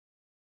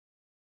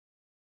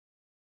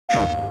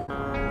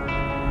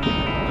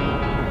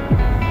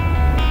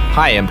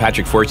Hi, I'm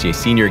Patrick Fortier,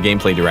 Senior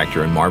Gameplay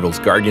Director on Marvel's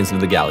Guardians of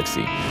the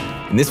Galaxy.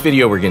 In this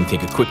video, we're going to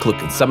take a quick look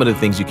at some of the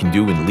things you can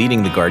do when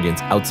leading the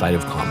Guardians outside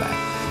of combat.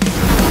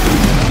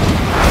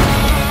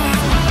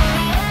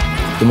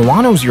 The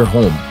Milano's your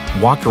home.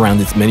 Walk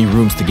around its many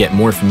rooms to get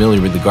more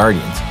familiar with the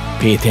Guardians.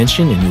 Pay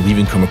attention and you'll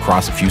even come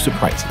across a few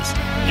surprises.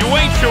 You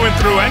ain't chewing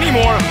through any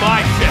more of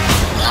my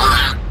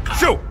shit.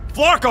 Shoo!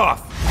 Flock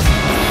off!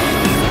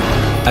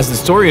 As the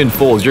story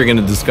unfolds, you're going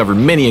to discover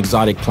many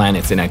exotic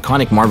planets and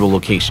iconic Marvel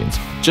locations.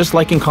 Just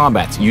like in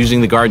combat, using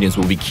the Guardians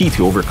will be key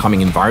to overcoming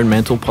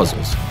environmental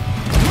puzzles.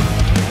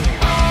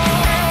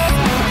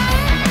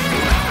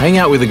 Hang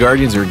out with the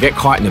Guardians or get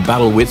caught in a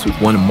battle of wits with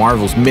one of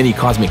Marvel's many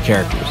cosmic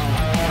characters.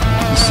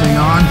 This thing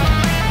on?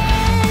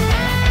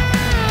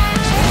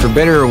 For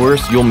better or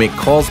worse, you'll make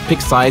calls, pick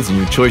sides, and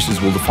your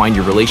choices will define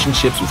your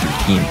relationships with your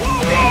team.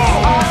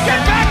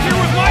 Get back here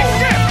with my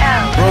ship!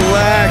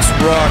 Relax,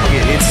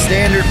 Rocket. It's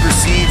standard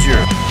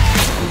procedure.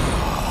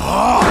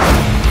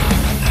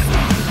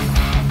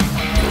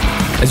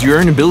 As you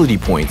earn ability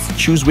points,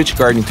 choose which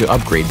Guardian to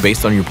upgrade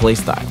based on your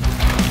playstyle.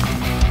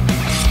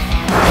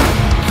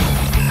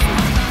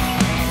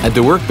 At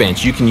the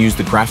workbench, you can use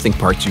the crafting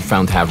parts you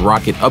found to have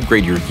Rocket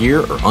upgrade your gear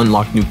or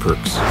unlock new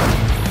perks.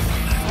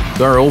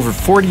 There are over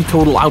 40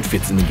 total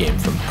outfits in the game,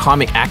 from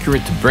comic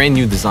accurate to brand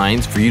new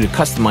designs for you to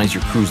customize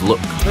your crew's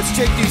look. Let's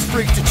take these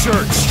freaks to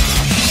church.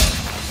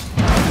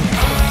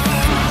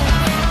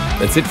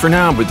 That's it for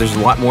now, but there's a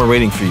lot more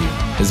waiting for you.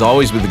 As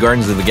always with the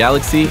Guardians of the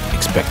Galaxy,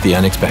 expect the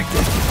unexpected.